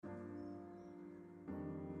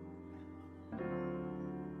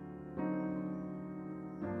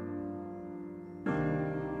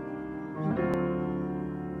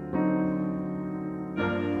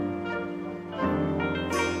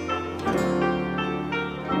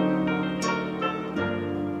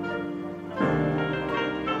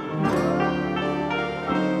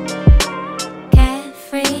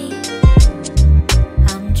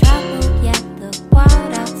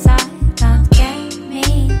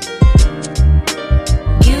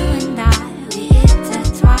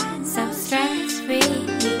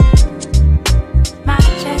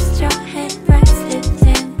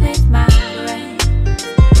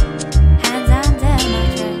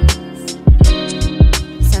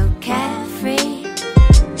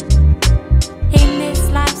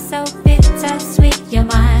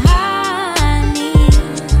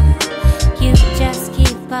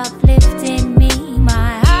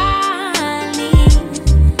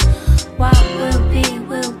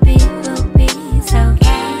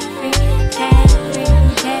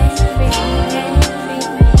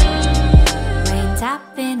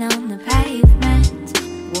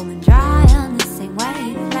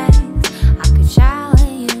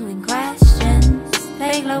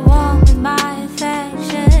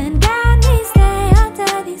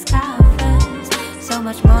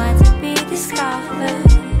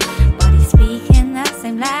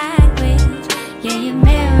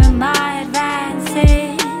mirror my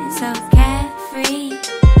advances, so carefree.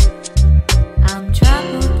 I'm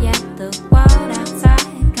troubled yet the world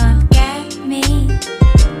outside can't get me.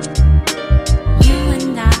 You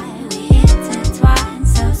and I, we intertwine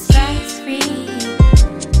so stress-free.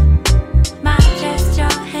 My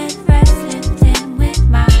gesture, head first lifting with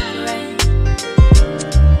my brain,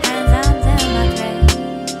 hands under my dress.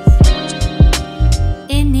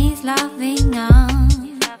 In these loving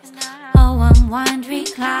arms, oh unwind,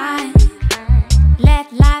 recline.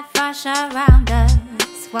 Let life rush around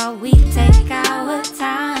us while we take our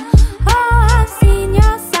time. Oh, I've seen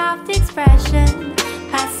your soft expression,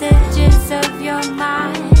 passages of your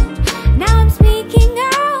mind. Now I'm speaking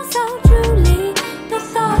out so truly, the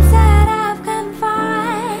thoughts that I've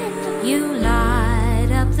confined. You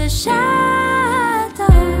light up the shadow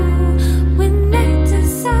with nectar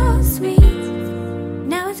so sweet.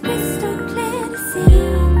 Now it's crystal clear to see.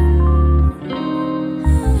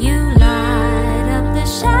 You light up the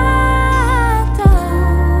shadow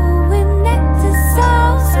with nectar so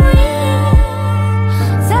sweet,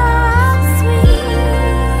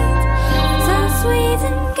 so sweet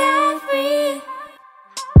and carefree,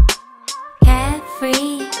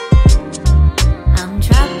 carefree. I'm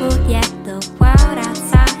troubled yet the world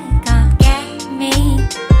outside can't get me.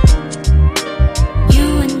 You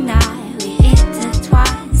and I, we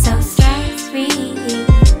intertwine so stress-free.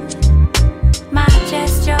 My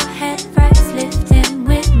gesture, head first lifting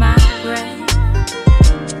with my brain,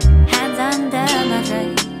 hands under my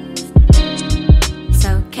dress,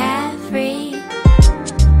 so carefree.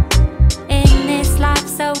 In this life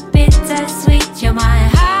so bittersweet, you're my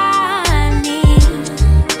honey.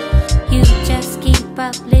 You just keep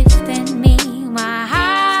uplifting me, my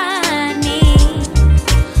honey.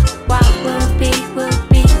 What will be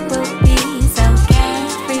so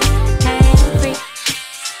carefree, carefree.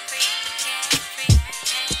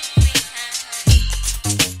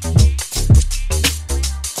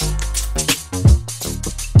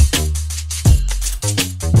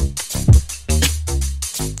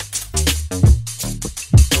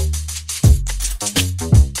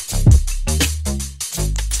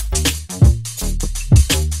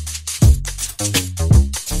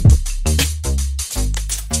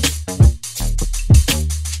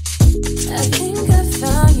 I think I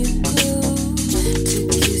found you cool.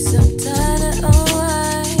 Took you some time to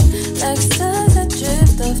unwind. Like stars that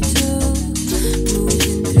drift off too.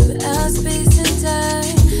 Moving throughout space and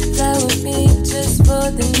time. Fly with me just for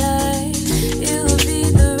the night. It will be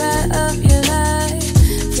the ride of your life.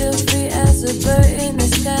 Feel free as a bird in the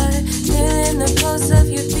sky. Feeling the pulse of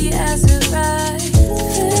your beat as it rides.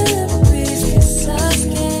 Feel the breeze kiss our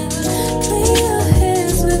skin. Clean your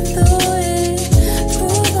hands with the wind.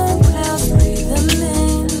 Groove on clouds, breathe them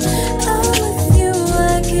in. I'm with you,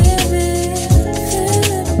 I give it. Feel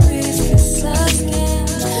the breeze kiss our skin.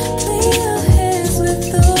 Clean your hands with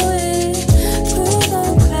the wind. Groove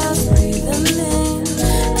on clouds, breathe them in.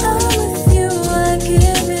 I'm with you, I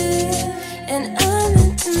give it. And I'm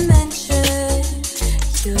meant to mention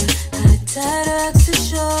your high tide rocks the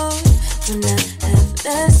shore. When I have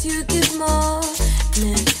less, you give more.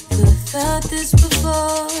 Never felt this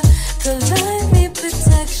before. Provide me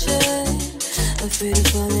protection. Afraid of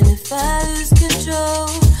falling if I lose control.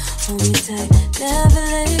 Hold me tight, never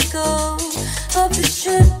let it go. Hope the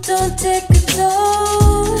trip don't take a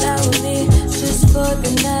toll. Fly with me just for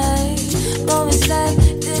the night. Moments like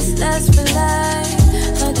this last for life.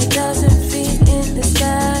 100,000 feet in the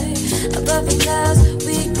sky. Above the clouds,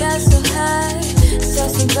 we got so high.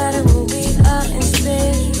 Stars so brighter when we are in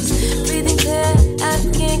space. Breathing clear, I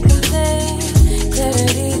can't complain.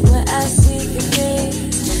 Clarity when I see your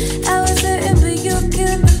face. I was certain, but you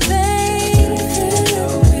killed the pain. Feel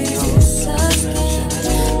the breeze kiss our skin.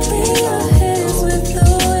 Clean your hands with the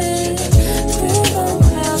wind. Groove on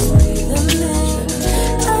clouds, breathe them in.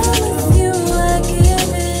 I'm with you, I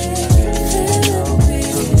give it. Feel the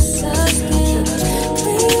breeze kiss our skin.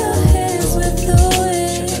 Clean your hands with the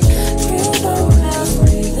wind. Groove on clouds,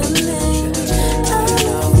 breathe them in. I'm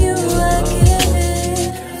with you, I give it.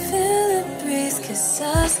 Feel the breeze kiss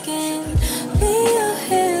our skin. Clean your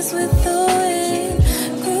hands with the wind.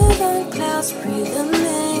 Groove on clouds, breathe them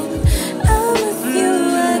in. I'm with you,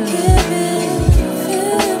 I give it.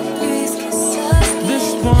 Feel the breeze kiss our skin. This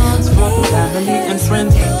one's for family and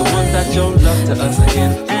friends, the ones that show love to us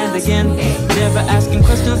again and again. Never asking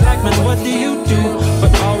questions like, man, what do you do?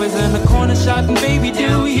 But always in the corner shouting, baby,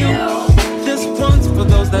 do you? This one's for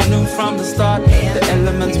those that knew from the start. The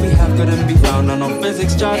elements we have couldn't be found on no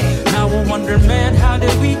physics chart. Now we're wondering, man, how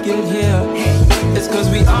did we get here? It's cause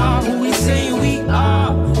we are who we say we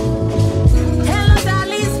are. Hello,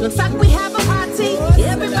 darling. Looks like we have a party.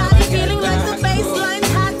 Everybody feeling like the bassline's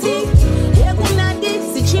hottie. Egunadi,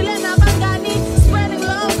 si chile na bangani. Spreading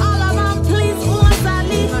love all around, please,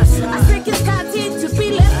 uanzali. I think it's Kati to be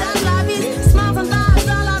left out lobbies. Smiles and vibes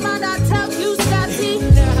all around, I tell you, Scotty.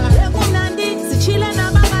 Egunadi, si chile na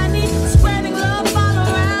bangani. Spreading love all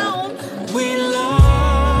around. We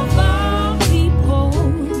love our people,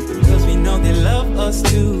 cause we know they love us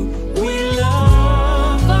too. We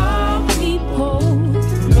love our people,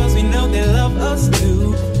 cause we know they love us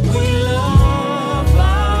too. We love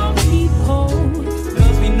our people,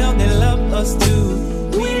 cause we know they love us too.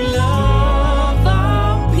 We love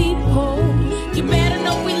our people. You better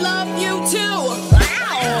know we love you too.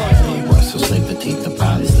 What's so sleep petite, the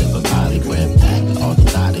body slip a body grip. All the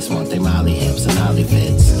bodies want their molly hips and ollie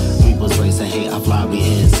fits. We was raised to hate our flobby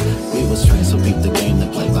is. We was trained so beat the game to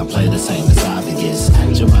play. I play the same as obvious.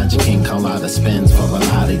 Jumanji King come out of spins for a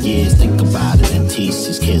lot of years. Think about it and teach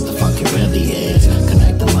these kids the fuck it really is.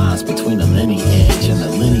 Connect the lines between the lineage and the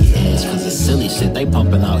lineage. Cause the silly shit they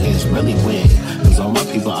pumping out here is really weird. Cause all my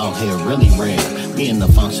people out here really rare. Me and the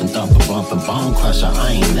function thumper bumping bone crusher,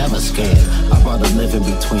 I ain't never scared. I brought a living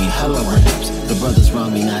between hella ramps. The brothers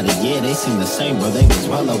around me not a year, they seem the same, but they was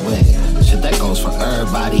well aware. Shit that goes for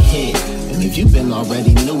everybody here. And if you been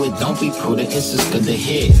already knew it, don't be prudent, it's just good to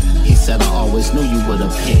hear. He said I always knew you would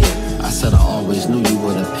appear. I said I always knew you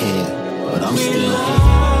would appear. But I'm still here.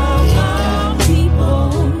 Our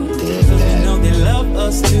people, cause we know they love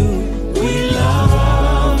us too. We love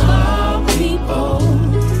our people,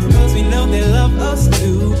 cause we know they love us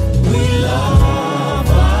too. We love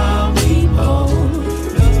our people,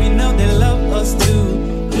 cause we know they love us too.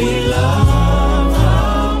 We love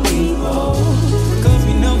our people, cause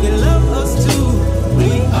we know they love us too. We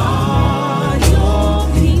are your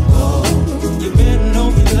people. You better know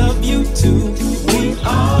we love you too. We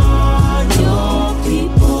are your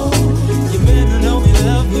people. You better know we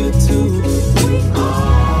love you too. We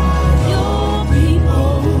are your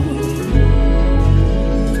people.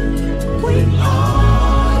 We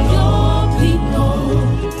are your people.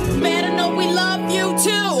 Better know we love you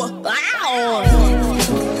too. Wow.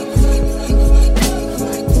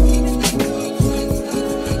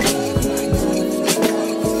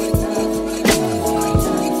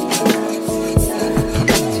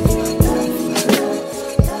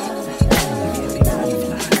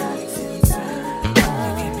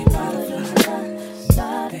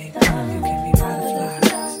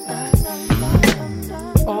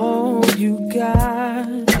 All you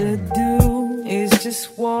gotta do is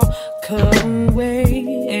just walk away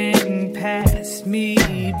and pass me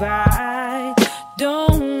by.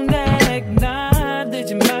 Don't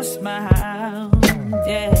acknowledge my smile,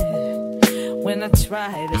 yeah. When I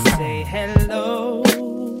try to say hello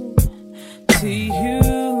to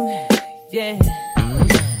you, yeah.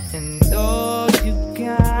 And all you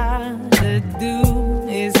gotta do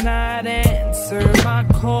is not answer my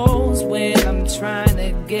calls when I'm trying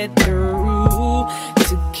to get through,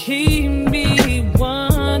 to keep me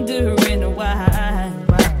wondering why.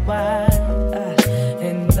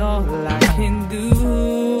 And all I can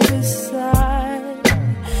do is sigh.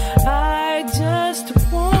 I just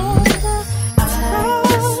wanna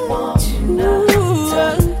touch you.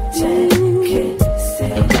 Take it,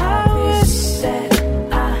 say I wish that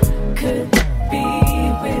I could be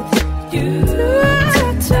with you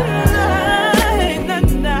tonight.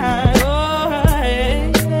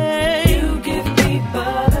 You give me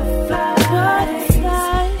butterflies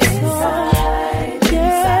inside,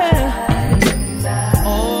 yeah.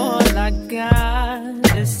 All I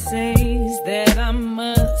gotta say is that I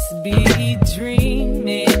must be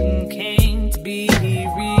dreaming, can't be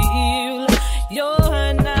real.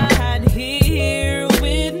 You're not here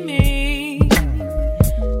with me.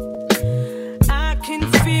 I can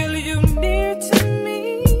feel you near to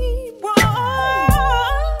me.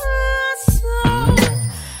 So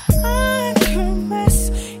I caress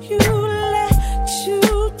you, let you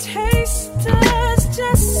taste us,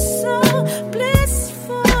 just so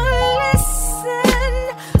blissful. Listen.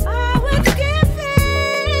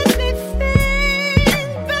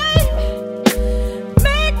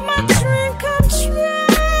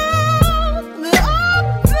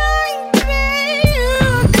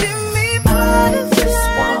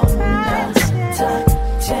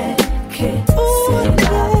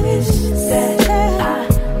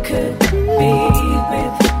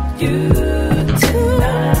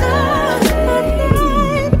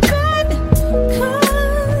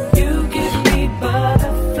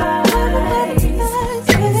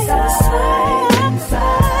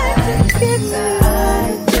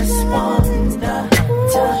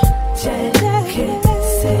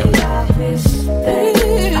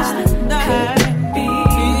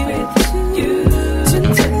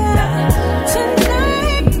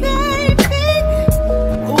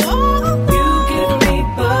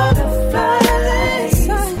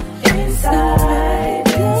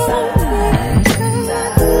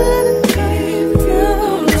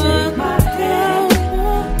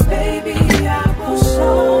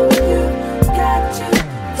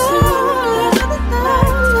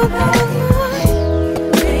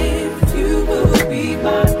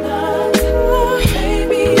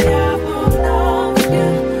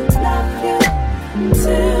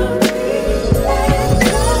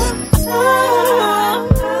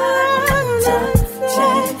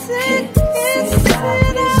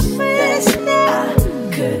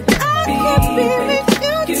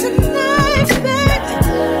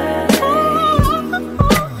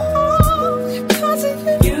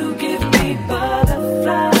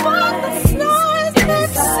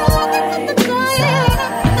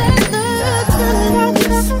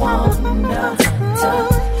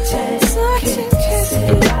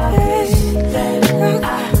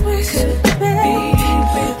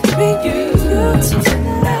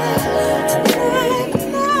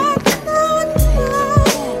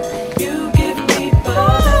 You give me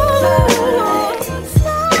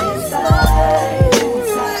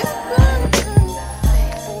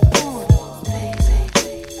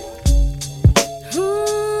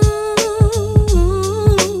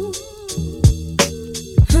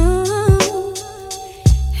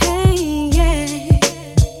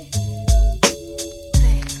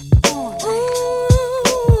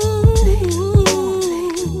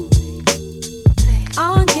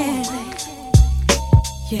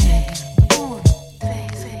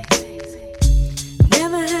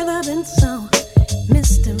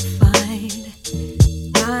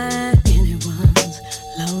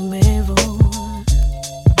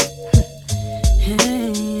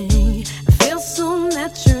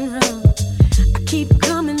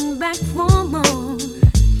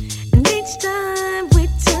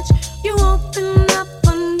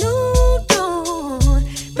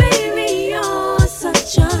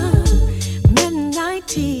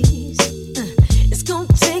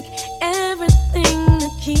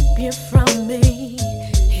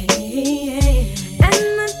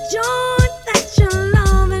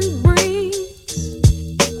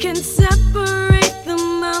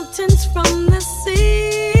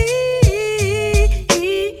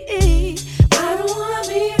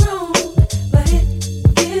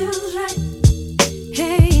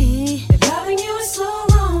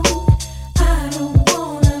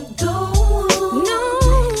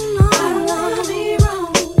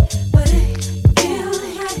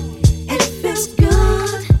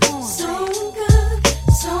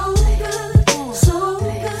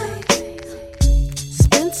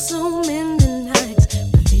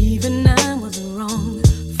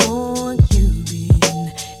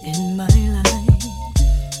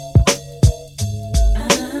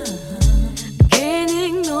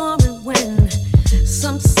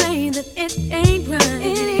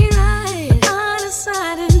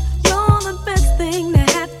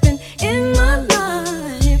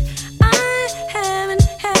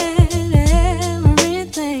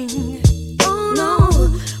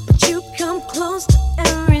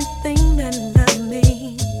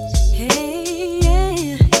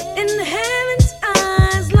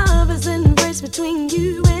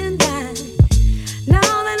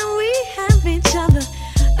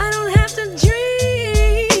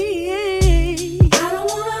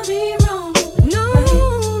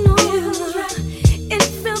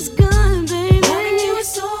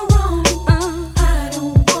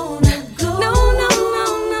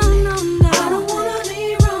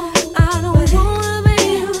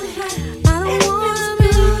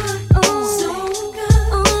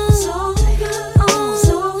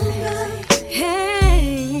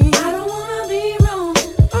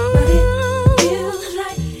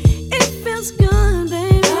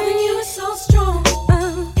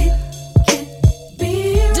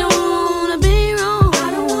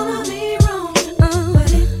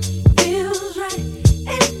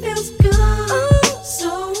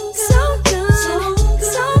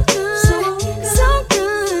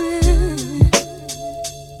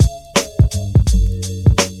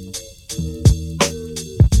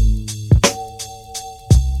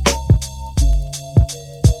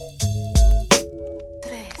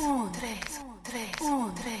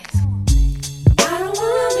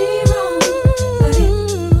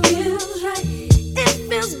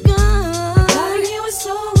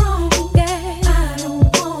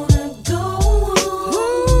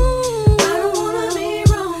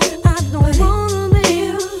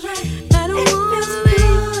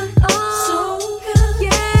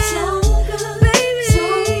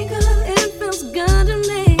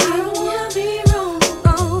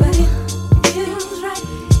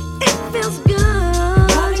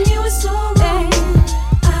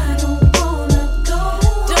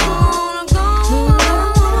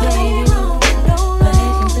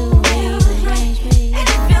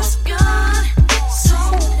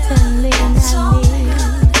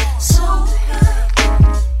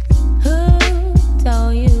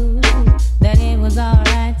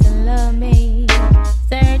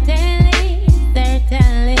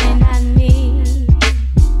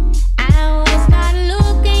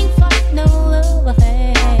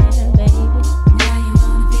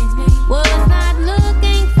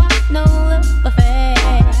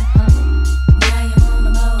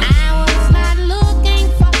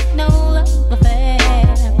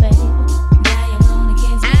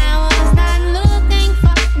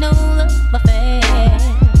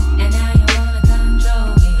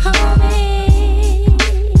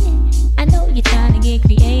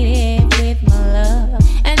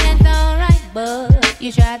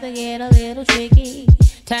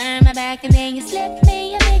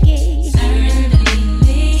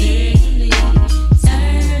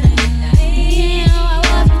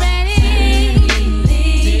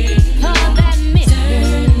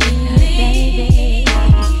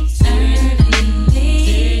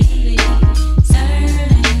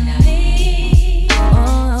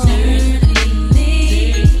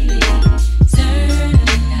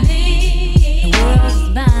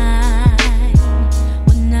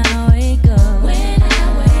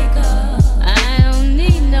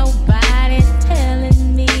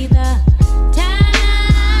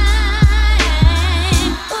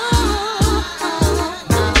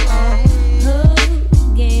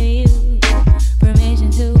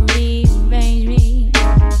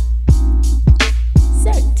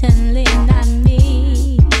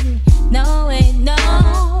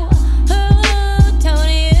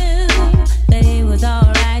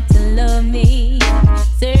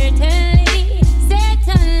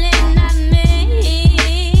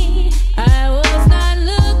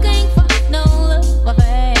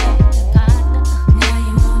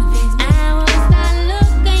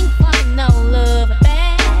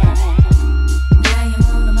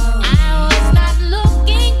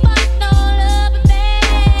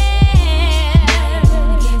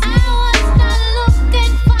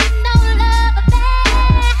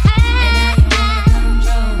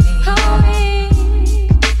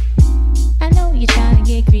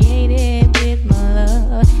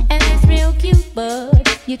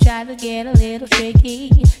about to get a little tricky.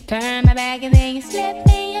 Turn my back and then you slip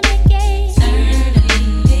me a Mickey.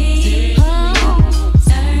 Certainly. Oh.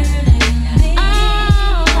 Certainly.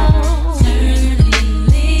 Oh.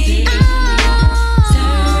 Certainly. Oh.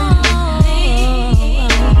 Certainly.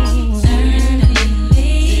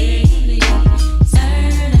 Certainly.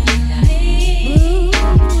 Certainly.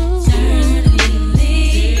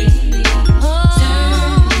 Certainly.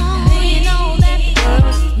 Oh, you know that the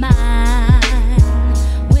world's mine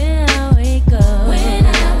when I wake up. When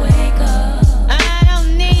I wake up, I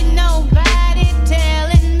don't need nobody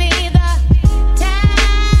telling me the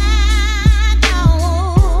time. No,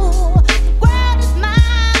 the world is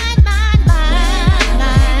mine, mine, mine,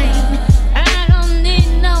 mine. I don't need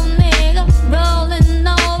no nigga rolling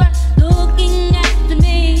over, looking after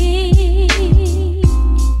me.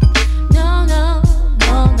 No, no,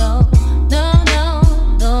 no, no, no, no,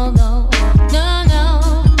 no, no, no,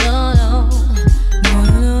 no, no,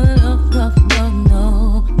 no, no,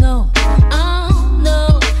 no, oh no,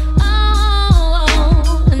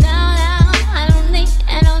 oh, no, I don't need,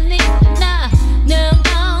 no, no,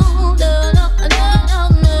 no,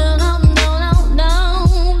 no, no,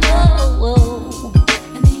 no.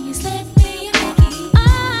 And then you slip me a Mickey.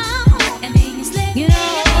 Oh, and then you slip me a Mickey. You know I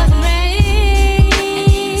wasn't ready. And then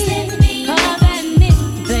you slip me a Mickey. Call that Mickey,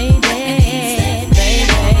 baby,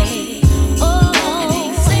 baby. Oh, and then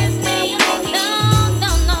you slip me a Mickey. No,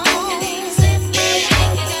 no, no. And then you slip me a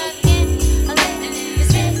Mickey. And then you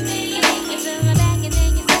slip me a Mickey. From my back and then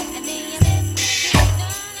you slip, and then you slip.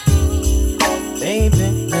 Baby,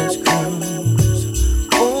 let's cruise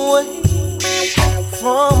away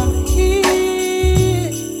from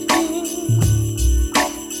here.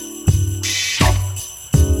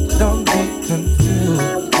 Don't be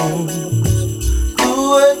confused. The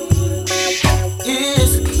way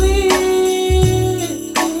is clear.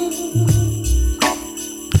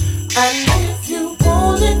 And if you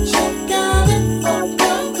want it, you got it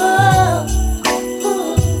forever.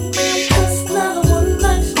 It's not a one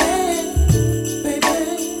night stand, baby,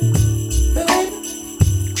 baby.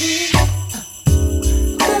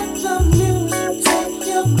 Let the music take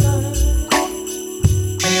your mind.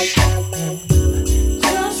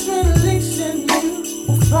 Just releasing you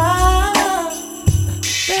will find,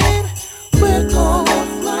 baby, we're gonna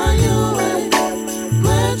fly away.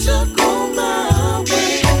 Let you go my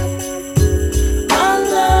way.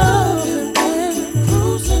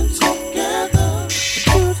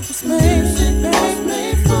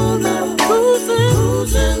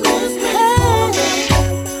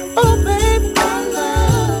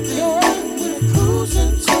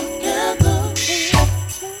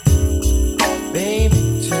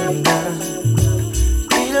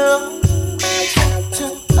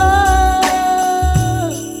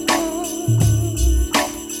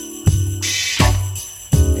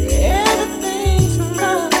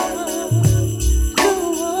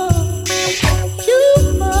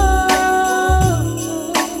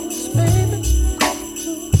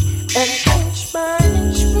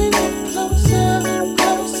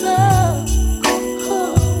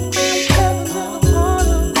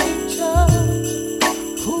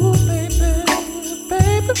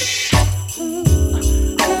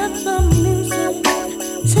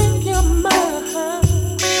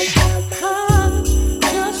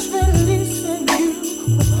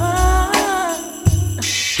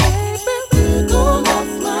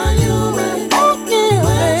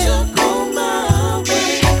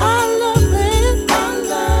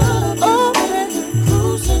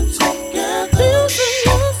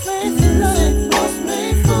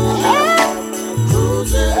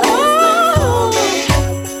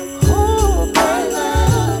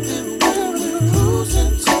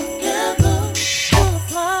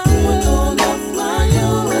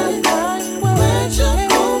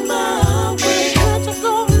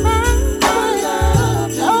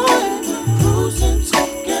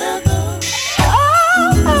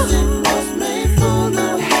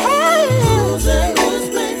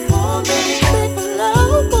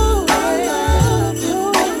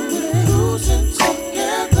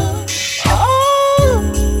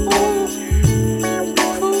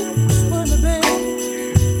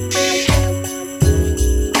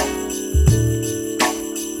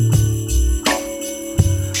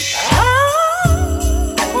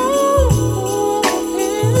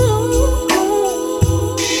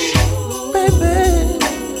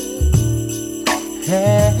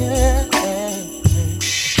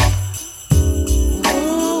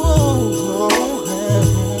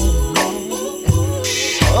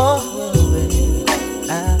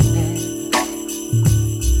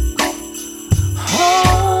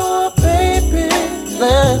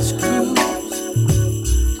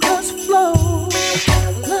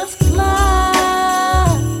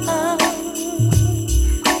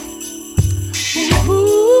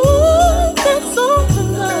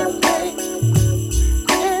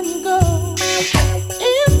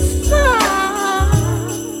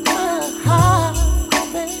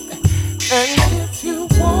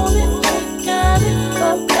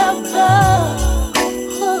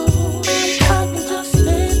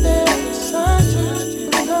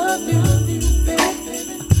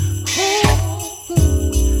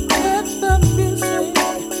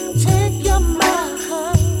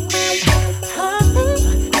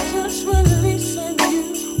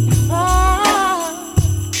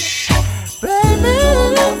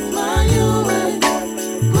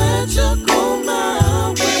 let you go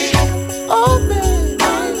my way. Oh, babe,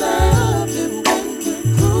 I love it when we're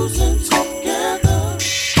cruising together.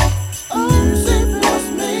 Oh, say was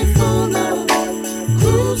made for love.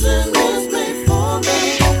 Cruising is made for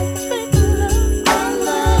love. I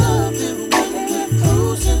love it when we're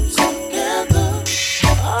cruising together.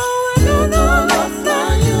 Oh, and I know I'll fly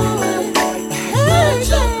you away. Let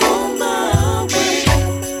you go my way.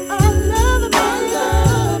 I love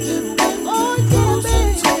it when we're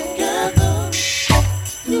cruising together.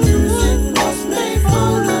 Music was made for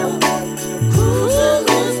love. Cruising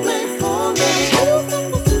is made for love.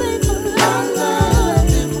 I love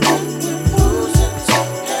it when we're cruising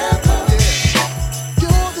together.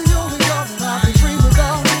 You're the only other I've been dreaming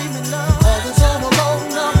of. All the time alone,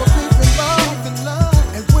 now we're deep in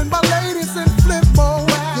love. And when my lady's in flip mode,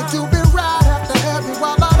 you do me right after every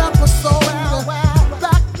wild out episode.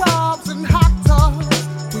 Back robs and hot tubs.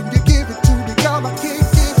 When you give it to me, girl, I can't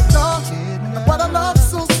get enough. And what I love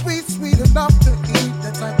so sweet, sweet enough to eat.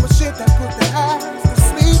 That type of shit that put the ass to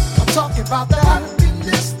sleep. I'm talking about that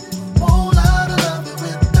happiness. Whole lot of love it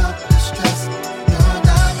without the stress. You're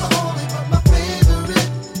not my only, but my favorite.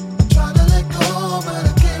 I'm trying to let go, but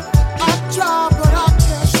I can't forget. I try, but I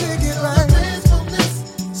can't shake it, right? Gracefulness,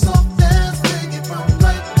 soft dance, take it from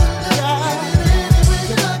right to left. Get it any way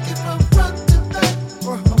you like it, from front to back.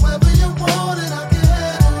 However you want it, I can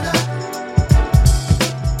handle that.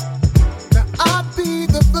 Now I'll be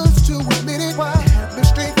the first to admit it. Had me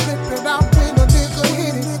straight flipping out when a nigga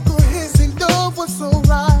hit it. See, love was so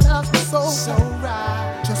right, I was so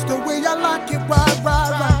right. Just the way I like it, right.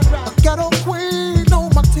 A ghetto queen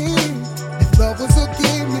on my team. If love was a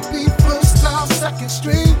game, you'd be first time, second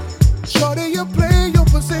string. Shorty, you play your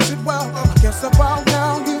position well. I guess about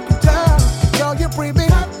now you can tell. Girl, you bring me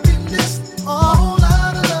happiness. A whole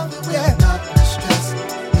lot of love it without the stress.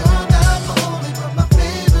 You're not my only, but my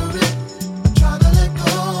favorite. I'm trying to let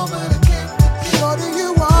go, but I can't forget. Shorty, you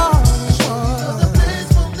are. You're the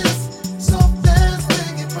gracefulness, soft dance,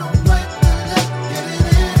 take it from right to left. Get it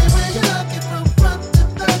any way you like it, from front to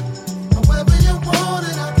back. However you want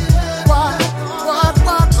it, I can handle that.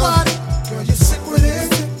 What? Girl, you're sick with it.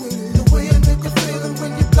 The way you make a feeling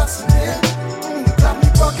when you're blessing it. You got me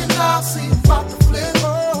bugging out, see you about to flip.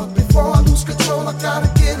 But before I lose control, I gotta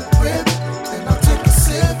get a grip. Then I'll take a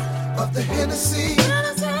sip of the Hennessy. I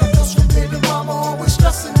know your baby mama always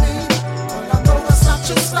stressing me. But I know that's not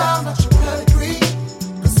your style, not your pedigree.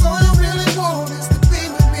 'Cause all you really want is to be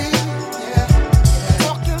with me. Yeah.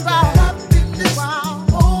 Talking about happiness.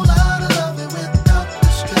 Whole lot of love it without the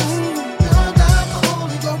stress. You're not my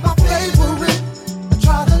only, you're my favorite. I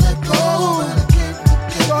try to let go, and I can't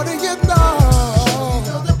forget. Shorty, you know.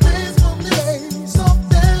 You're the gracefulness, soft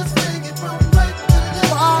dance, take it from right to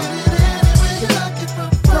left. Get it any way you like it,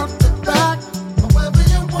 from front to back. However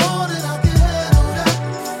you want it, I can handle that.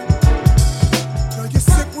 Girl, you're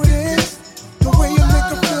sick with it. The way you make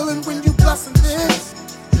a feeling when you blessing this.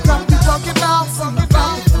 You got me bugging out, something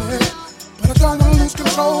about the flip. But I don't wanna lose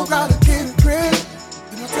control, gotta get a grip.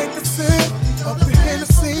 And I take a sip of the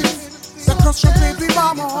Hennessy. That 'cause your baby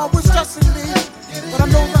mama always stressing me. But I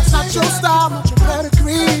know that's not your style, not your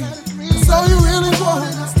pedigree. So you really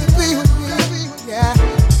want us to be with me. Yeah.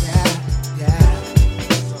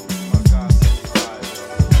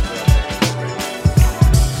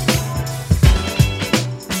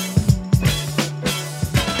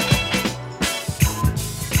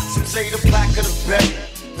 Some say the blacker the better,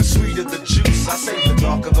 the sweeter the juice. I say the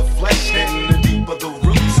darker the flesh and the deeper the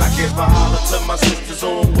roots. I give a holler to my sisters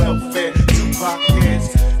on welfare. Tupac kids,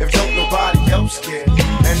 if don't nobody else care.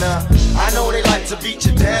 And I know they like to beat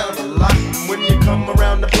you down a lot. And when you come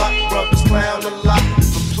around the block, brothers clown a lot.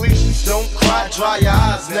 But please don't cry, dry your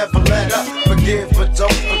eyes, never let up. Forgive but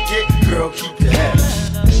don't forget, girl, keep your head up.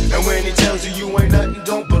 And when he tells you you ain't nothing,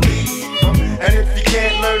 don't believe him. And if you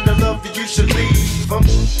can't learn to love you, you should leave him.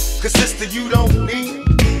 'Cause sister, you don't need.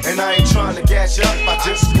 And I ain't trying to gas you up, I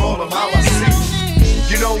just call them how I see.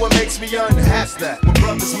 You know what makes me unhappy? That when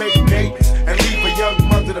brothers make babies and leave a young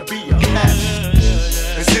mother to be a mess.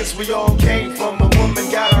 And since we all came from a woman,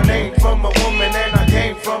 got our name from a woman, and I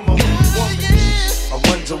came from a woman. I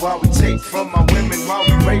wonder why we take from our women, why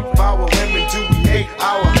we rape our women, do we hate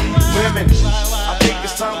our women? I think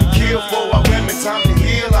it's time to kill for our women, time to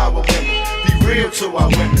heal our women, be real to our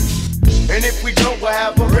women. And if we don't, we'll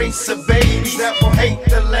have a race of babies that will hate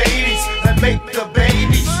the ladies that make the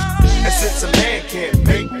babies. And since a man can't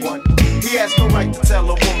make one, he has no right to tell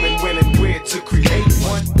a woman when and where to create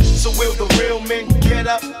one. So will the real men get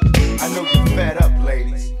up? I know you're fed up,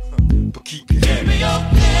 ladies, but keep your head up.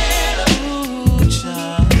 Ooh,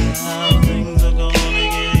 child, things are gonna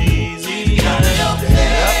get easy. Keep your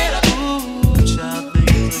head up.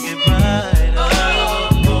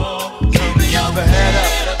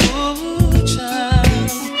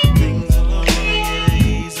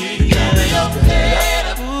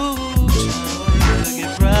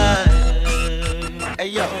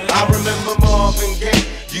 yo, I remember Marvin Gaye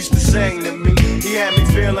used to sing to me. He had me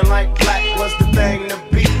feeling like black was the thing to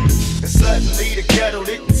be. And suddenly the ghetto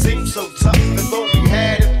didn't seem so tough. And though we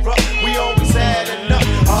had it rough, we always had enough.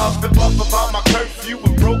 I huffed and puffed about my curfew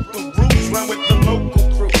and broke the rules. Ran with the local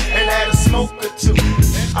crew and had a smoke or two.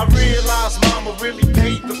 I realized mama really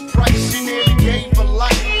paid the price. She nearly gave her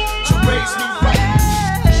life to raise me right.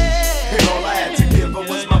 And all I had to give her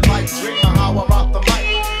was my pipe dream of how I rock the mic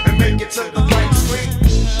and make it to the right screen.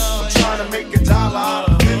 I'm trying to make $1 out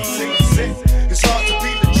of 15 cents. It's hard to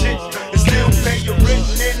be legit and still pay your rent.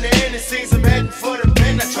 And in the end, it seems I'm heading for the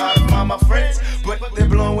pen. I try to find my friends, but they're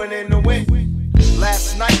blowing in the wind.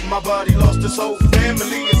 Last night, my buddy lost his whole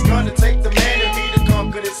family. It's gonna take the man in me to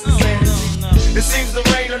conquer this insanity. It seems the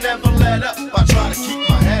rain will never let up. I try to keep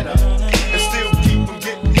my head up and still keep from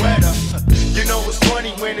getting wetter. You know it's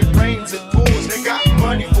funny when it rains, it pours. They got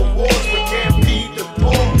money for wars, but can't feed the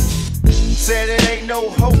poor. Said it ain't no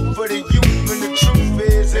hope for the youth, and the truth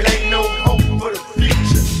is it ain't no hope for the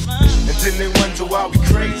future. And then they wonder why we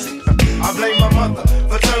crazy. I blame my mother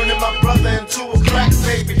for turning my brother into a crack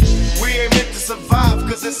baby. We ain't meant to survive,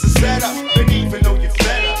 cause it's a setup. And even though you're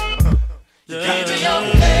fed up, you got to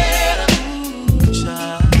your head up.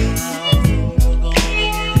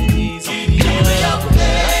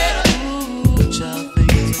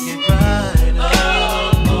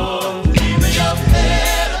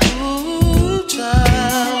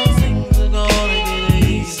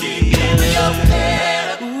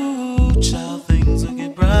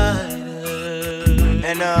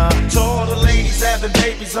 To all the ladies having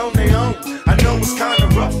babies on their own, I know it's kinda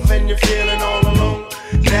rough and you're feeling all alone.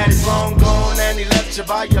 Daddy's long gone and he left you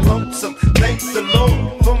by your lonesome. Thank the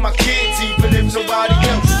Lord for my kids, even if nobody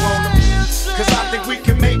else want them. Cause I think we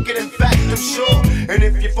can make it, in fact I'm sure. And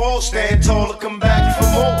if you fall, stand tall or come back for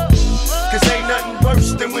more. Cause ain't nothing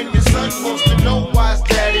worse than when your son wants to know why his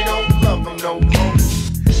daddy don't love him no more.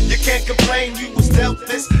 You can't complain, you was dealt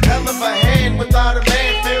this hell of a hand without a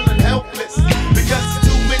man feeling helpless. Because it's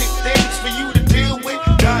too many things for you to deal with.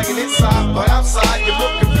 Dying inside, but outside you're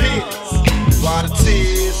looking fierce. While the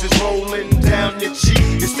tears is rolling down your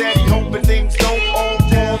cheek, you're steady hoping things don't all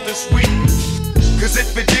fall this week. Cause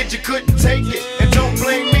if it did, you couldn't take it. And don't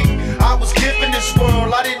blame me, I was given this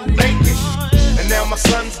world, I didn't make it. And now my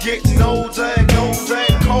son's getting older and older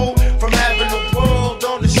and cold from having the world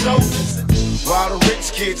on his shoulders. While the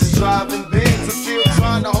rich kids is driving Benz and still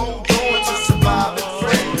trying to hold on to surviving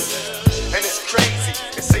friends. And it's crazy,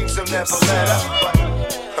 it seems they'll never let up,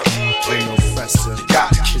 but please, Professor, you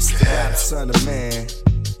got to it's the rap son of man.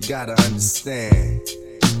 You gotta understand,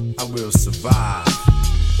 I will survive.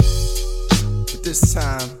 But this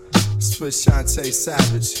time, it's with Shantae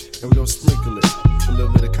Savage, and we gon' sprinkle it with a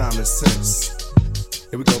little bit of common sense.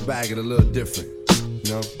 And we gon' bag it a little different,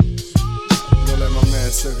 you know? Gonna let my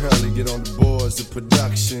man Sir Hurley get on the boards of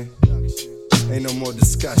production. Ain't no more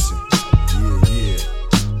discussion. Yeah,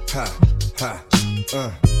 ha, ha,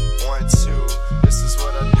 1, 2, this is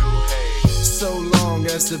what I do, hey. So long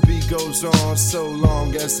as the beat goes on, so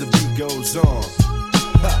long as the beat goes on.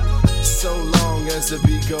 Ha. So long as the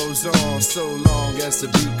beat goes on, so long as the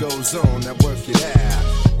beat goes on. Now work it out.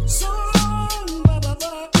 So long, bye bye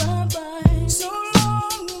bye bye bye. So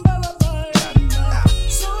long, bye bye bye bye.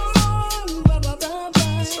 So long, bye bye bye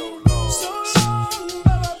bye. So long,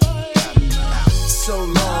 bye bye bye. So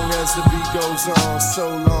long as the beat goes on, so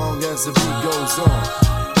long as the beat goes on.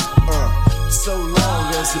 So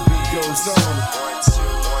long as the beat goes on. 1, 2,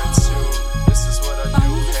 1, 2. This is what I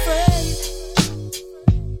do.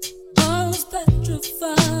 I was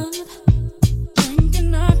petrified,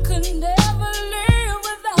 thinking I could never live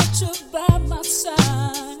without you by my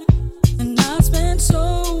side. And I spent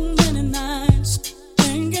so many nights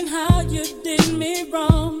thinking how you did me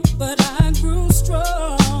wrong, but I grew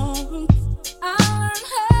strong. I learned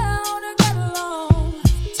how to get along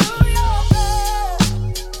to your bed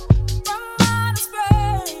from outer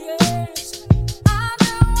space. I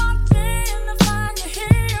do one thing to find you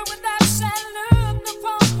here with that sad look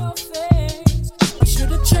upon your face. I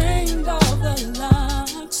should have changed all the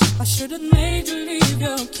locks. I should have made you leave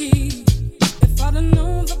your key. If I'd have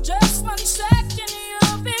known for just 1 second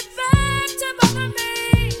you'd be back to bother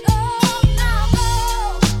me. Oh, now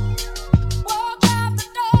go.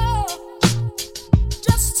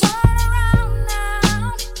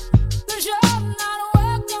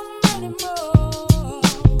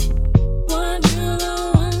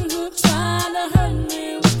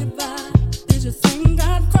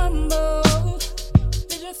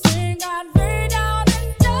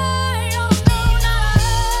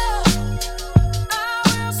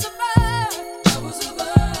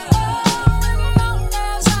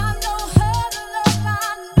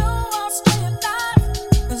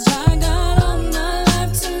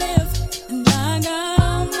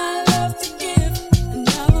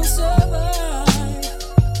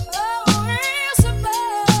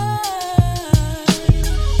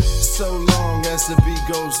 So long as the beat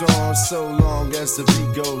goes on, so long as the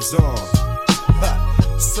beat goes on.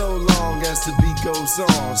 Ha. So long as the beat goes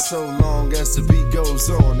on, so long as the beat goes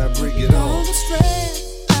on. Now bring it on. All the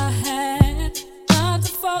stress I had, not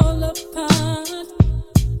to fall apart.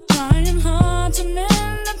 Trying hard to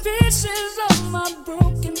mend the pieces of my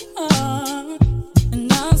broken heart.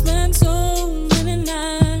 And I spent so many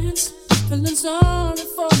nights feeling sorry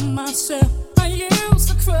for myself. I used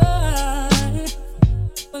to cry,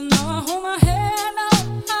 but now I hold my head up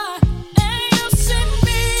high. And you see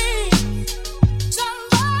me,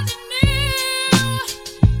 somebody new.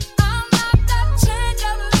 I'm not that change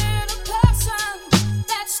of little person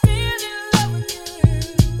that's still in love with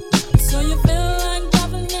you. So you feel like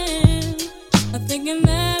dropping in, thinking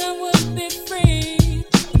that I would be free.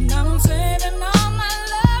 But now I'm saving all my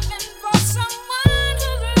loving for someone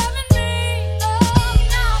who's loving me. Oh,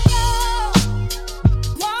 now go,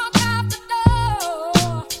 walk out the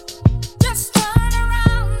door. Just turn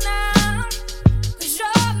around now, 'cause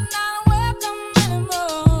you're not welcome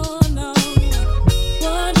anymore, no.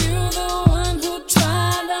 Weren't you the one who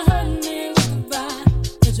tried to hurt me with goodbye?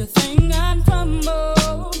 Did you think I'd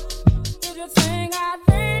crumble? Did you think I'd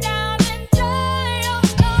fade out and die? Oh,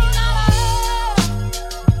 no, not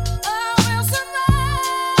I will survive.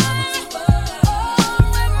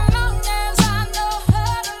 Oh, as long as I know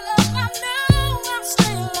how to love, I know I'm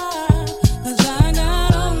still alive. 'Cause I got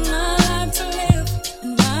all my life to live,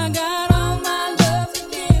 and I got all my love to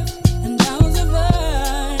give, and I'll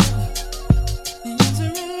survive. The answer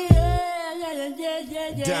is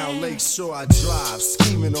yeah. Down Lakeshore I drive,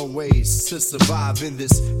 scheming on ways to survive in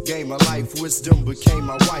this game of life. Wisdom became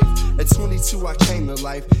my wife. At 22 I came to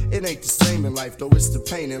life. It ain't the same in life, though it's the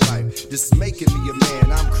pain in life. This making me a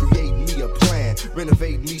man, I'm creating me a plan.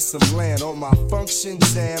 Renovating me some land on my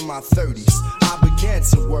functions and my 30s. I began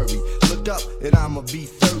to worry, look up and I'ma be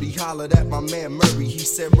 30. Hollered at my man Murray, he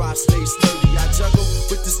said Rod stay sturdy. I juggle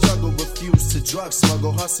with the struggle, refuse to drug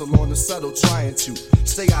smuggle. Hustle on the subtle, trying to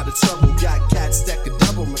stay out of trouble. Got cats that could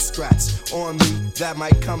double my scratch on me. That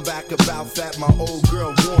might come back about that. My old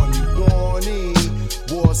girl warned me, warning.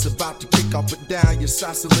 War's about to kick up and down. Your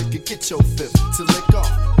shots of liquor, get your fifth to lick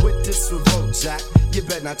off. With this revolt, Jack, you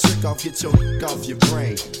better not trick off. Get your off your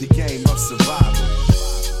brain. The game of survival.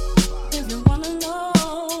 If you wanna know,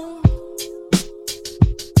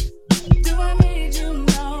 do I need you?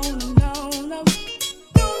 No, no, no, no,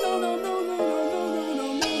 no, no, no, no, no, no,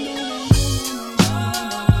 no,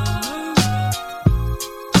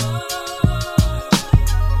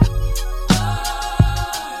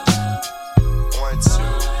 One,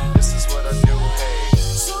 two, this is what I do, hey.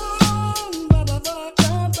 so long, bye bye bye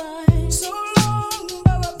bye, so long,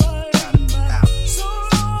 bye bye bye bye, so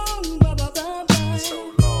long, bye bye bye bye, so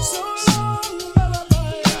long, bye bye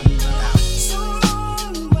bye bye, so long,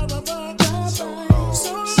 bye bye bye bye,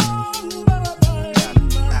 so long, bye bye bye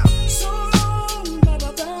bye, so long, bye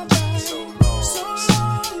bye bye bye, so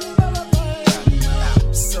long, bye bye bye.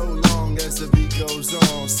 So long as the beat goes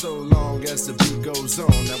on, so long as the beat goes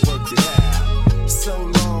on, now work it out. So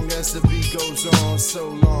long as the beat goes on, so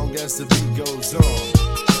long as the beat goes on.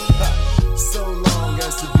 Ha. So long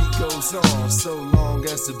as the beat goes on, so long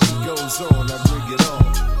as the beat goes on, now bring it on.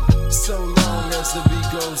 So long as the beat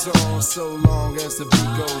goes on, so long as the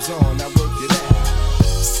beat goes on, now work it out.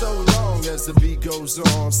 So long as the beat goes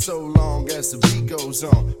on, so long as the beat goes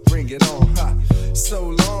on, bring it on. Ha.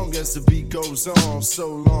 So long as the beat goes on, so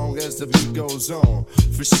long as the beat goes on,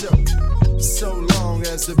 for sure. So long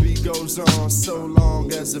as the beat goes on, so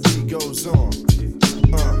long as the beat goes on.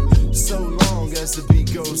 So long as the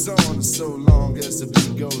beat goes on, so long as the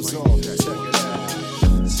beat goes on. Check it out.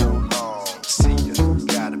 So long, see you,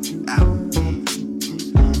 gotta be out.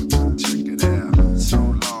 Check it out. So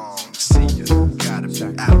long, see you, gotta be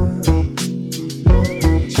out.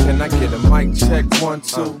 Can I get a mic check? 1,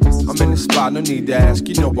 2. I'm in the spot, no need to ask,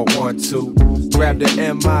 you know I want to. Grab the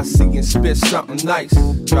MIC and spit something nice.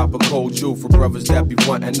 Drop a cold jewel for brothers that be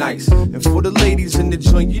wanting nice. And for the ladies in the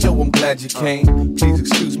joint, you know I'm glad you came. Please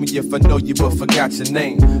excuse me if I know you but forgot your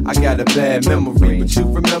name. I got a bad memory, but you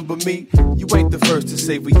remember me? You ain't the first to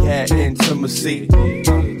say we had intimacy.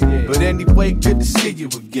 But anyway, good to see you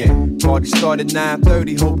again. Party started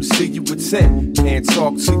 9:30, hope to see you at 10. Can't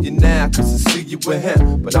talk to you now, cause I see you with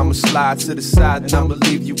him. But I'ma slide to the side and I'ma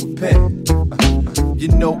leave you a pen. You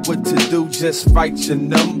know what to do, just write your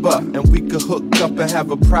number. And we could hook up and have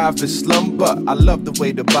a private slumber. I love the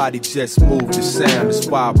way the body just moves the sound. That's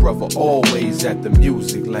why brother always at the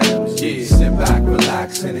music lounge. Yeah, sit back,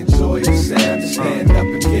 relax, and enjoy the sound. Stand up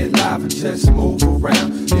and get live and just move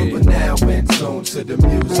around. You are now in tune to the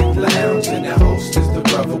music lounge. And the host is the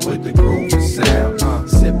brother with the groovy sound.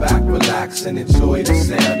 Sit back, relax. relax, and enjoy the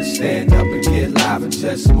sound. To stand up and get live and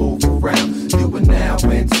just move around. You are now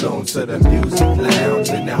in tune to the music lounge,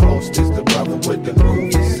 and the host is the brother with the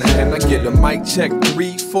groovy sound. Can I get a mic check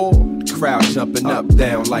 3, 4? The crowd jumping up,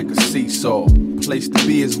 down like a seesaw. Place to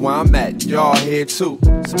be is where I'm at, y'all here too.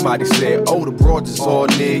 Somebody said, oh, the broads is all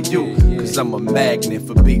near you. Cause I'm a magnet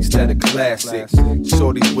for beats that are classic.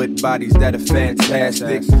 Shorties with bodies that are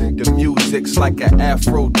fantastic. The music's like an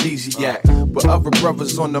aphrodisiac. With other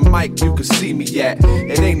brothers on the mic, you can see me at.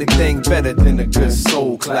 It ain't a thing better than a good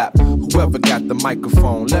soul clap. Whoever got the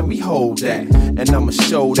microphone, let me hold that. And I'ma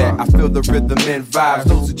show that I feel the rhythm and vibes.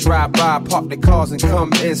 Those who drive by, park their cars and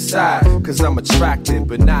come inside. Cause I'm attractive,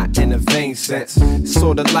 but not in a vain sense.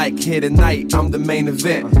 Sorta like here tonight, I'm the main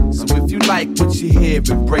event. So if you like what you hear,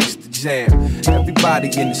 embrace the jam. Everybody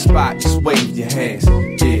in the spot, just wave your hands.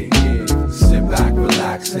 Yeah, yeah. Sit back,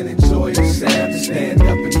 relax, and enjoy the sound. Stand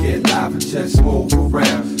up and get live and just move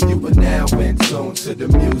around. You are now in tune to the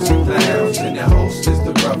music lounge, and the host is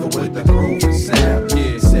the brother with the groovy sound.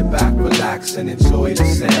 Yeah, sit back, relax, and enjoy the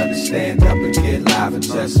sound. Stand up and get live and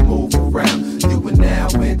just move around. You are now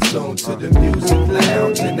in tune to the music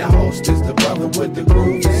lounge, and the host is the brother with the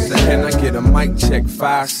groovy sound. Can I get a mic check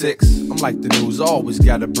 5, 6? I'm like the news, always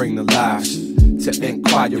gotta bring the live to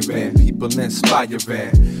inquiring, people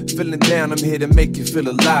inspiring. Feeling down, I'm here to make you feel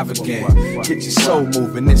alive again. Get your soul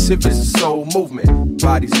moving, this if it's a soul movement.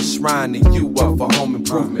 Bodies are shrining you up for home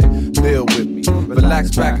improvement. Build with me, relax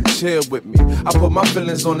back and chill with me. I put my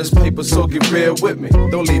feelings on this paper, so get real with me.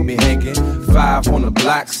 Don't leave me hanging, 5 on the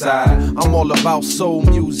black side. I'm all about soul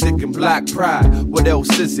music and black pride. What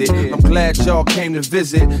else is it? I'm glad y'all came to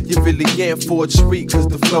visit. You really in for a treat, cause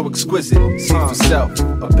the flow exquisite. See for self,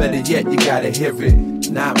 or better yet, you gotta hear it.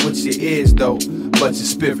 Not with your ears though, but your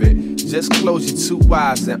spirit. Just close your 2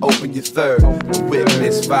 eyes and open your third.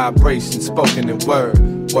 Witness vibration spoken in word.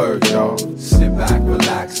 Word, y'all. Sit back,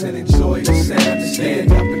 relax, and enjoy the sound.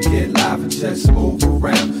 Stand up and get live and just move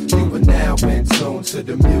around. You are now in tune to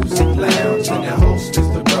the music lounge, and the host is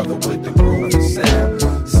the brother with the groovy sound.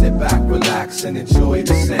 Sit back, relax, and enjoy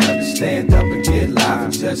the sound. Stand up and get live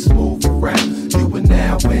and just move around. You are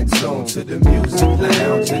now in tune to the music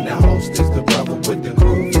lounge, and the host is the brother with the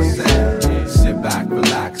groovy sound. Sit back,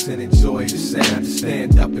 relax, and enjoy the sound.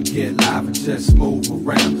 Stand up and get live and just move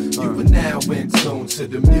around. You are now in tune to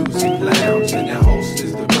the music lounge, and the host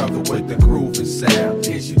is the brother with the groovy sound.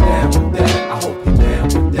 Is you down with that? I hope you down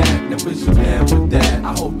with that. Now is you down with that?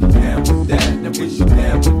 I hope you down with that. Now is you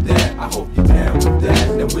down with that? I hope you down with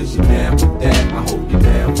that. Now is you down with that? I hope you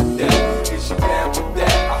down with that. Is you down with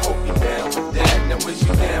that? I hope you down with that. Now is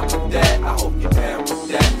you down with that? I hope you down with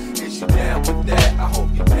that. Is you down with that? I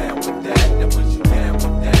hope you down with that. Now is you down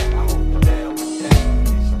with that? I hope you down with that.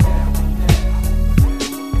 Is you down with that?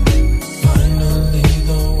 Finally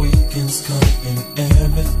the weekend's come and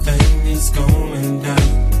everything is going down.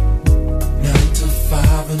 9 to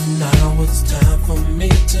 5 and now it's time for me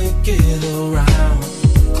to get around.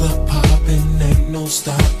 Club popping, ain't no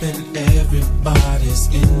stopping, everybody's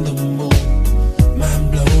in the mood.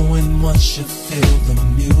 Mind blowing once you feel the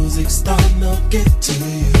music starting to get to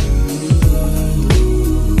you.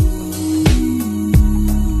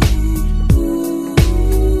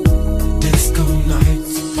 Disco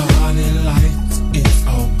nights, party lights, it's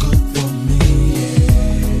all good for me,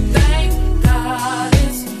 yeah. Thank God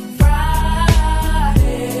it's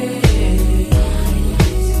Friday.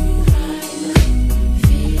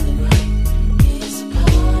 Feeling right, it's a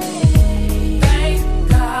party. Thank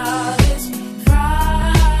God it's Friday.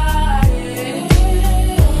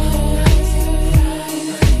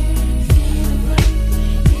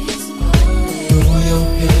 Throw your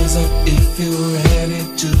hands up if you're ready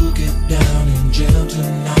to get down and jam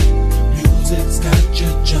tonight. Music's got you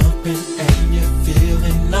jumping and you're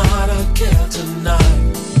feeling not a care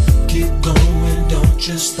tonight. Keep going, don't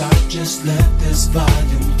you stop, just let this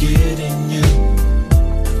volume get in you.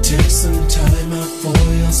 Take some time out for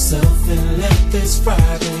yourself and let this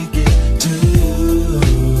Friday get to you.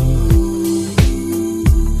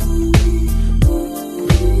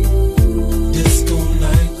 Disco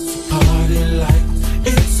nights, party lights,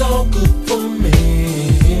 it's all good for me.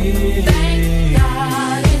 Thank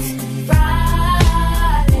God it's Friday.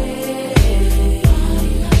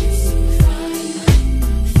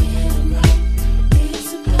 Feeling right, it's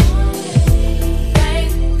a party. Thank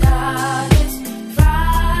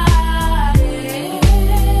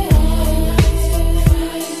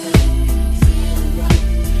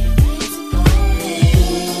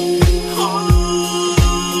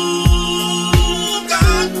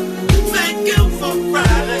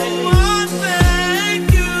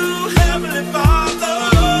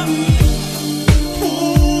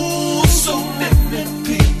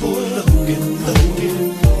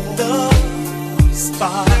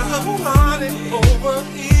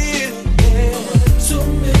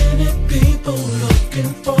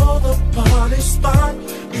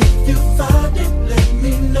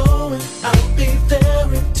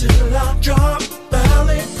drop,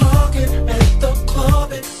 ballet pocket at the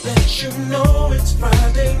club. It lets you know it's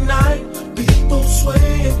Friday night. People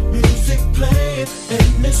swaying, music playing,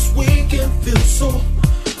 and this weekend feels so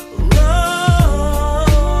right.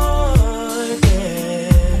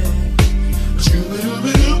 Yeah.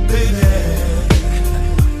 Shoo-ba-doo-ba-doo, baby.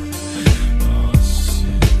 Oh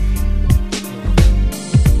shit.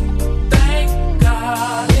 Thank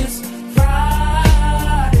God it's Friday.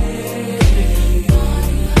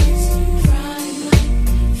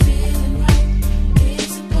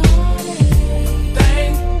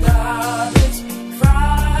 Thank God it's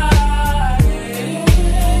Friday.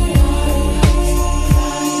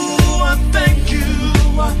 Ooh, I thank you,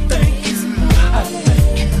 I thank you, I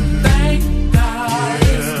thank you. Thank God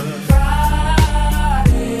it's Friday.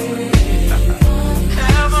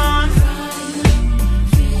 Heaven.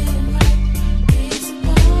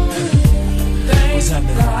 What's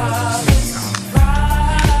happening?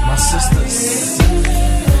 My sisters,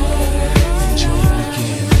 enjoy the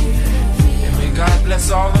weekend, and may God bless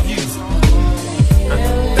all of you.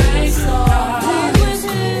 Thank God.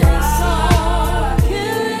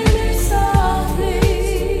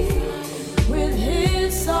 With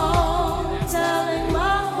his song, telling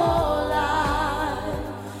my whole life,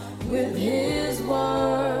 with his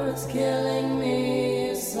words killing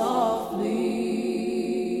me softly,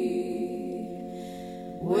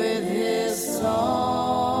 with his song.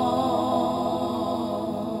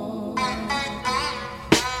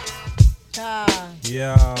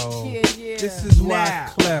 Yo, this is why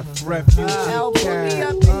Clef Refugee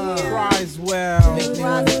Cat cries well.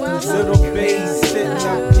 Little bass sitting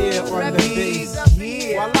up here on the bass.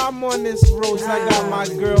 While I'm on this road, I got my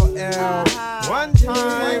girl L. One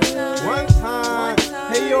time.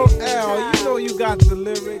 Hey yo L, you know you got the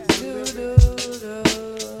lyrics.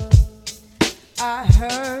 I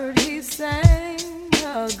heard he sang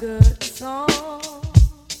a good song.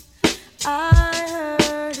 I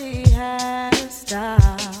heard he had a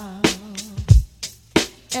style.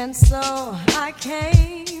 And so I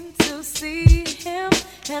came to see him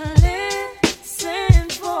and listen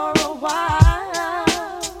for a while.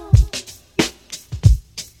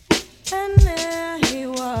 And there he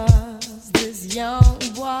was, this young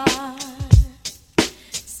boy,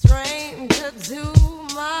 stranger to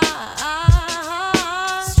my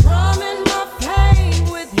eyes, strumming my pain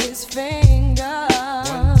with his fingers,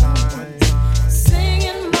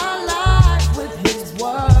 singing my life with his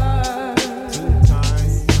words,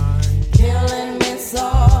 killing me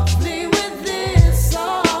softly with this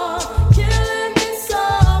song, killing me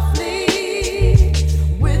softly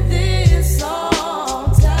with this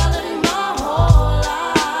song, telling my whole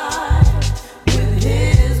life with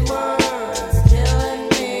his words, killing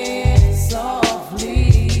me softly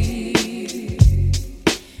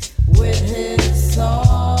with his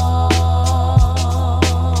song.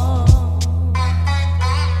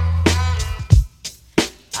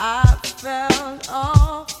 I felt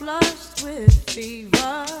all flushed with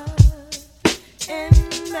fever,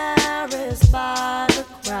 embarrassed by the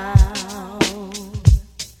crowd.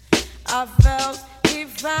 I felt he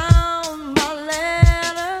found my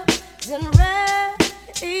letters and read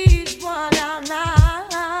each one out loud.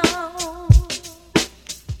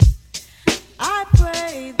 I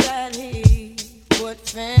prayed that he would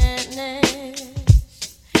finish,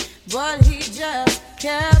 but he just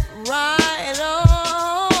kept right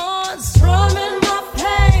on, strumming my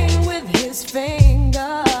pain with his fingers,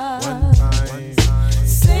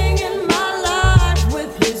 singing my life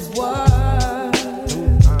with his words,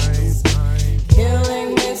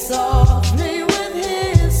 killing me softly with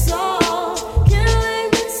his song, killing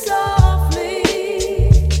me softly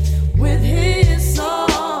with his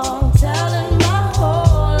song, telling my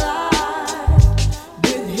whole life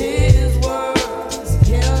with his words,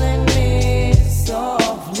 killing me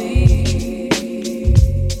softly.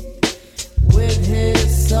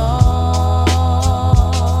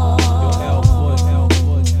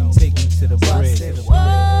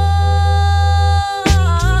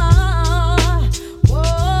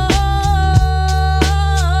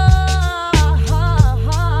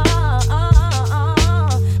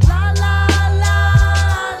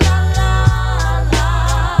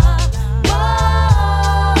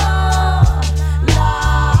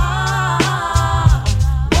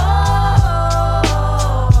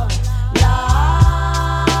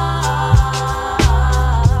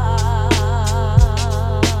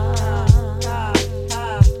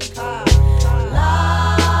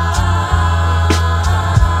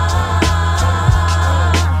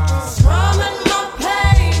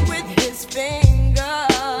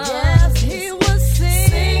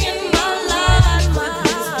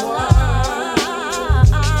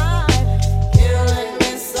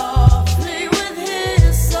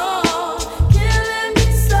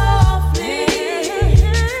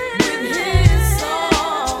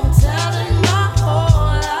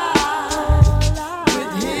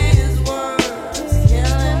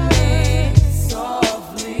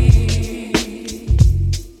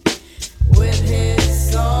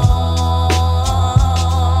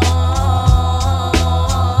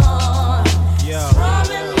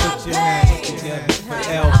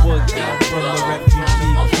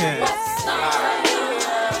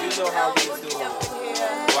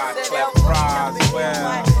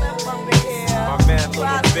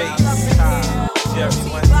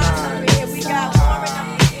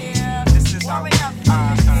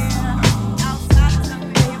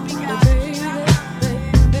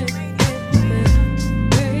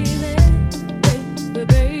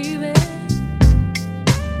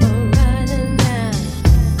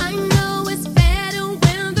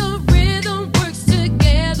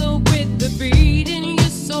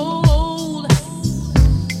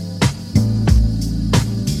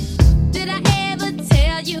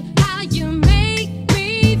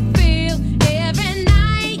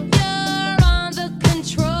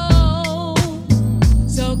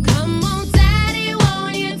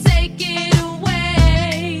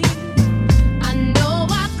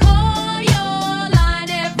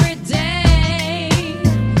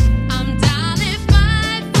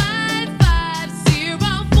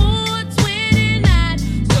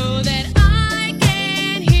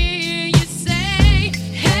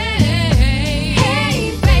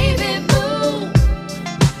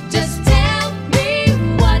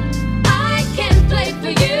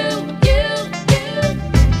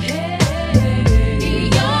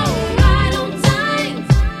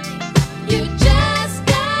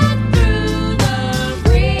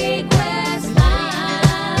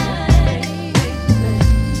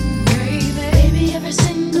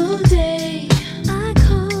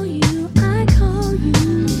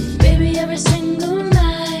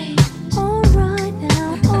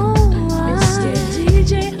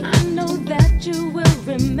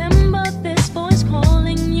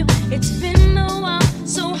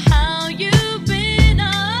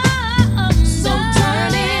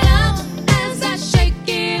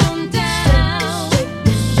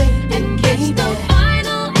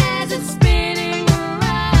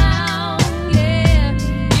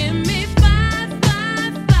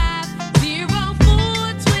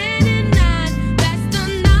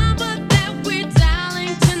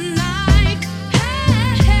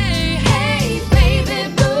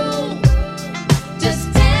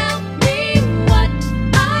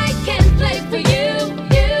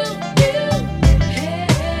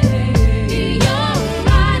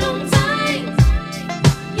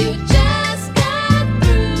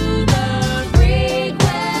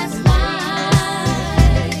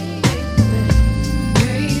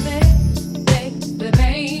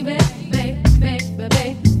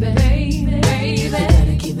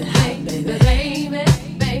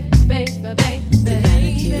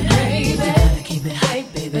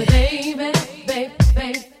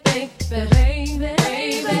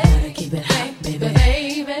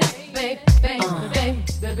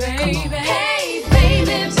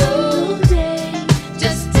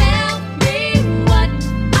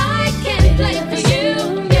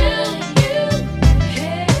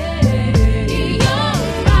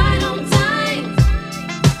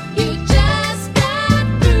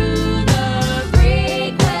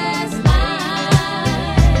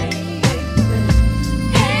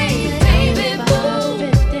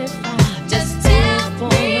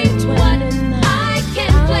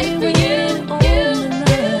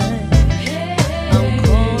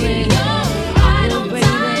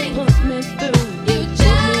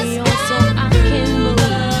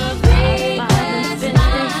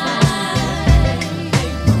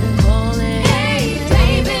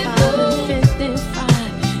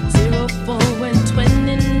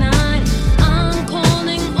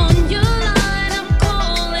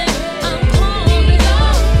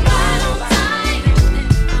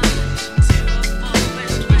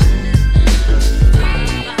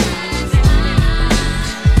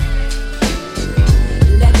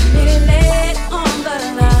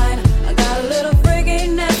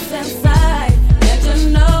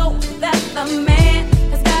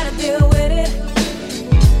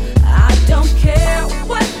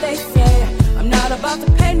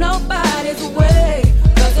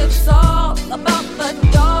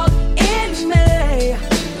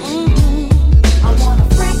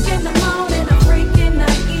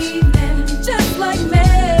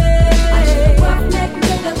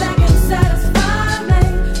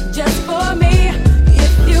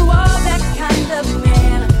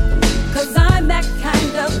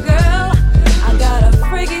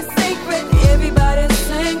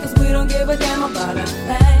 give a damn about a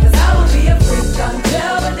thing. 'Cause I will be a freak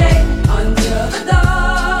until the day, until the dawn.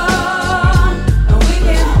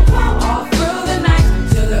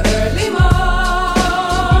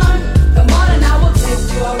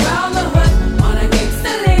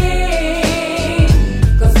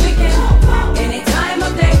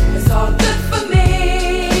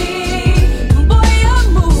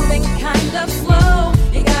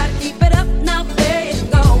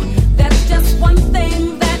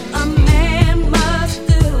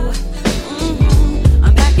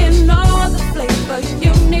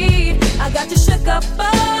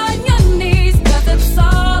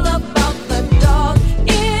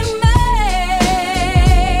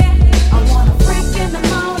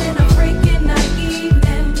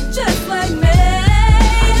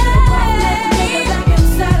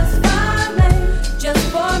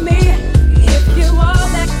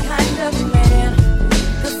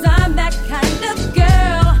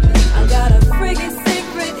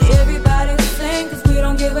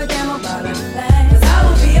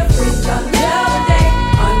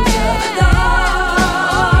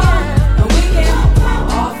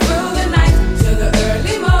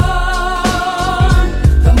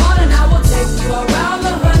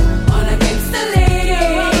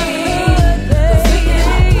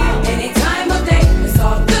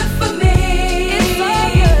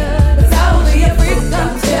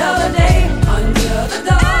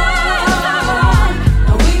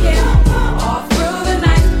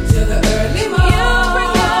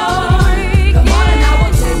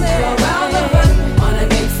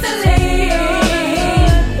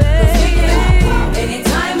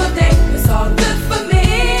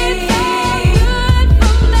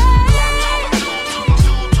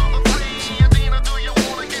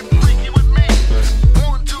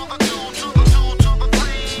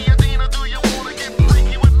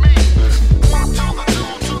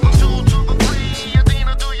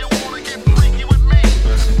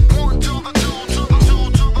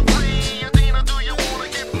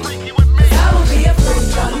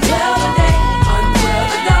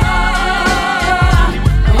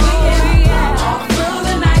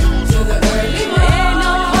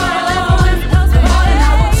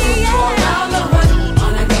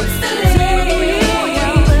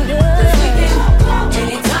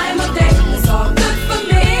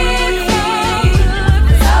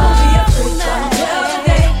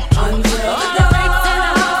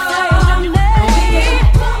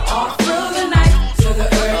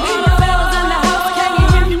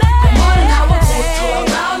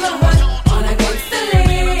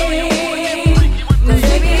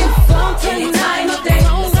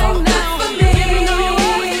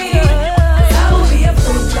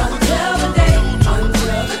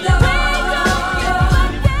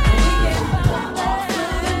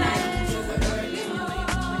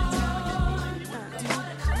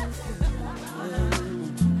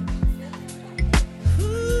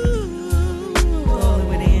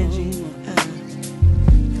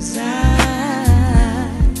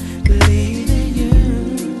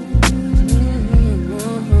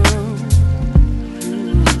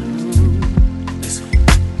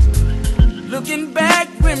 Looking back,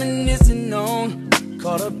 reminiscing on.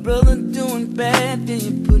 Caught a brother doing bad, then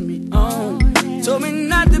you put me on. Told me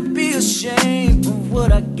not to be ashamed of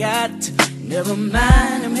what I got. Never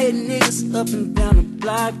mind, I'm hitting niggas up and down the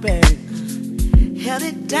block, baby. Held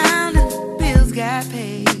it down and the bills got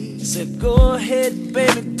paid. Said go ahead,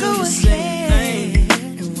 baby, do Go your same ahead.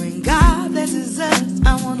 thing. And when God blesses us,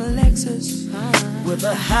 I want a Lexus With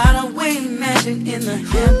a hideaway mansion in the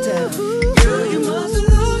Hamptons. Girl, you must have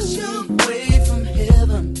lost your way from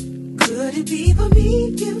heaven. Could it be for me?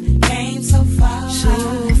 You came so far.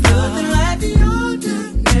 Nothing like the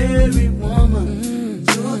ordinary woman.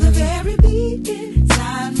 You're the very beat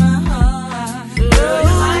inside my heart. Girl,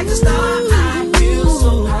 you're like a star, I feel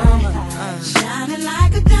so calm. Shining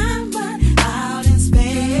like a diamond out in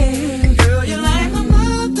space. Girl, you're like my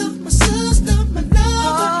mother, my sister, my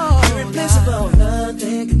lover. Irreplaceable,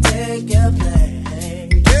 nothing can take your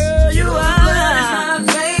place. Girl, you are my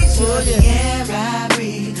face. You're the air I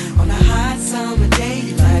breathe on a hot summer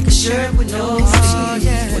day. Like a shirt with no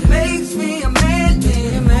sleeves. What makes me a man,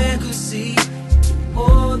 then a man could see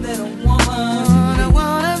more than a woman. I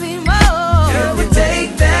wanna be more. If we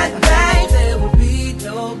take that back, there would be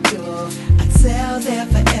no cure. I'd sail there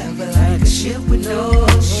forever like a ship with no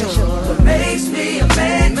shore. What makes me a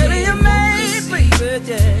man, maybe a man, baby,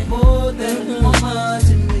 yeah. More than a woman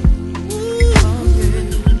to me.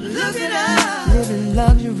 Look at us, living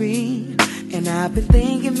luxury. And I've been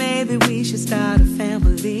thinking maybe we should start a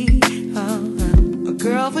family. A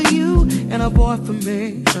girl for you and a boy for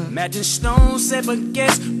me. Matching stones said, but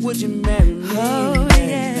guess, would you marry me? Oh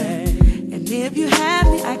yeah. And if you have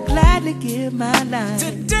me, I'd gladly give my life.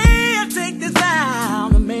 Today I take this vow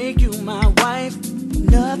to make you my wife.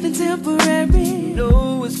 Nothing temporary.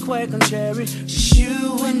 No, it's quite contrary. Just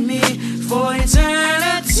you and me for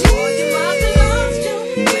eternity. Oh, you must have lost your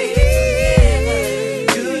way.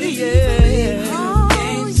 Good, yeah. Oh,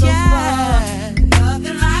 yeah.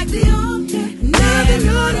 Nothing like the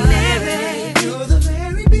ordinary. You're the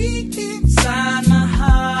very beat inside my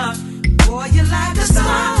heart. Boy, you're like a star. I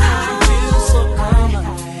feel so calm.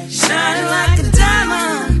 Shining like a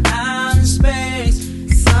diamond out in space.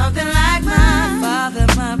 Something like my father,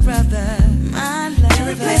 my brother, my lover.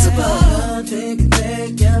 Irreplaceable. Nothing can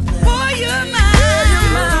take your place. Boy, you're mine.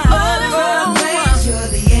 You're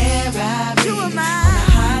the air I breathe. On a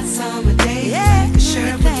hot summer day, like a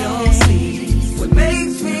shirt with no sleeves. What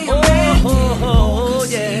makes me a man? Oh,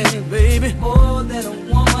 yeah, baby. More than a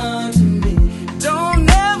woman to me. Don't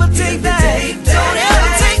ever take that. Don't ever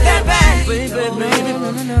take that back, baby, baby.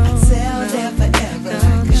 I'd sail there forever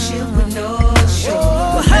like a ship with no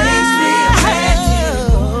shore. What makes me a man?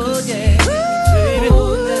 Oh, yeah, baby.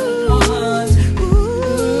 More than a woman to me.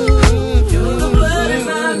 You're the blood in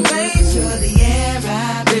my veins. You're the air I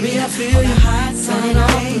breathe. Baby, I feel on a you. hot summer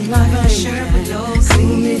day, like a shirt with no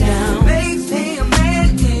sleeves. What makes me a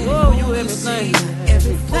man? Oh, you everything.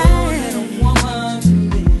 Everything. A woman to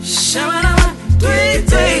me. Shabba-dabba,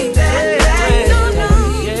 take that back.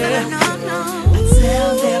 Yeah. I'd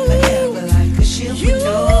sail there forever like a ship with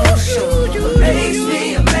no shore. What makes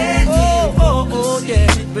me a man? Oh, yeah,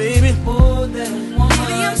 baby. More than a woman.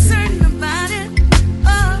 Baby, I'm certain about it.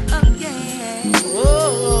 Oh, yeah.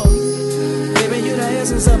 Oh, baby, you're the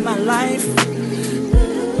essence of my life. I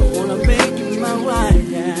wanna make you my wife,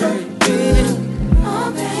 yeah. Baby.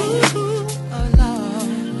 Oh, baby. Oh,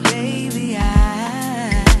 Lord. Baby, I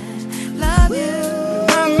love you.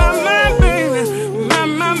 My baby. My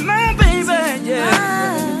baby,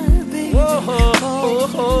 yeah. Baby.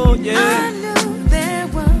 Oh, yeah. I knew there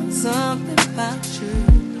was something about